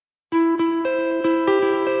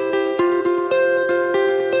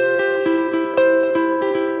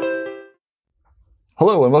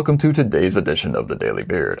Hello and welcome to today's edition of the Daily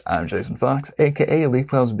Beard. I'm Jason Fox, aka Leaf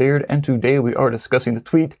Clouds Beard, and today we are discussing the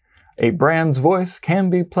tweet, "A brand's voice can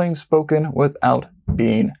be plain spoken without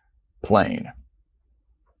being plain."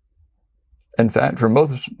 In fact, for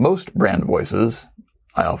most brand voices,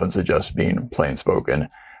 I often suggest being plain spoken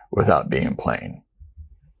without being plain.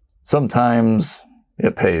 Sometimes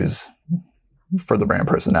it pays for the brand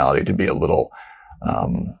personality to be a little,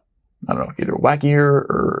 either wackier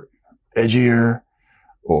or edgier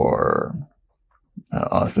or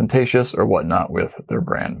ostentatious or whatnot with their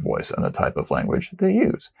brand voice and the type of language they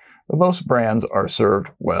use. But most brands are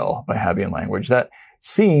served well by having language that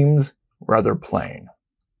seems rather plain.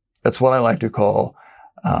 That's what I like to call,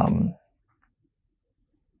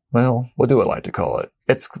 what do I like to call it?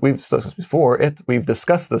 We've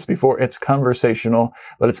discussed this before. It's conversational,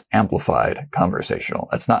 but it's amplified conversational.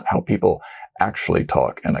 That's not how people actually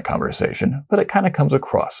talk in a conversation, but it kind of comes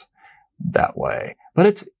across that way. But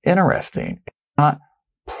it's interesting. It's not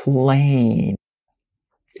plain.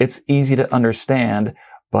 It's easy to understand,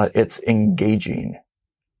 but it's engaging.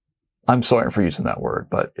 I'm sorry for using that word,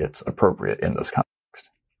 but it's appropriate in this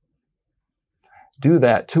context. Do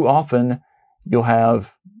that too often, you'll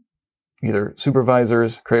have either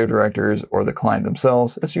supervisors, creative directors, or the client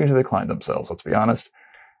themselves. It's usually the client themselves, let's be honest,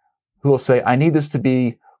 who will say, "I need this to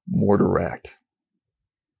be more direct."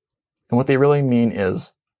 And what they really mean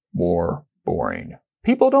is more boring.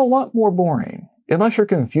 People don't want more boring. Unless you're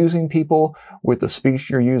confusing people with the speech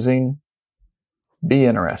you're using, be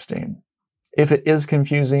interesting. If it is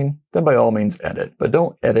confusing, then by all means edit, but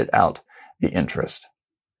don't edit out the interest.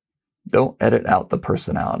 Don't edit out the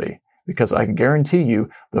personality, because I can guarantee you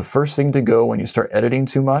the first thing to go when you start editing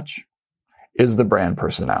too much is the brand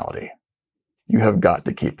personality. You have got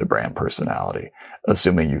to keep the brand personality,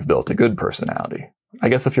 assuming you've built a good personality. I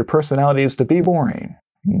guess if your personality is to be boring,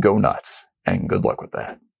 go nuts, and good luck with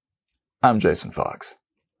that. I'm Jason Fox.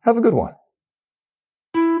 Have a good one.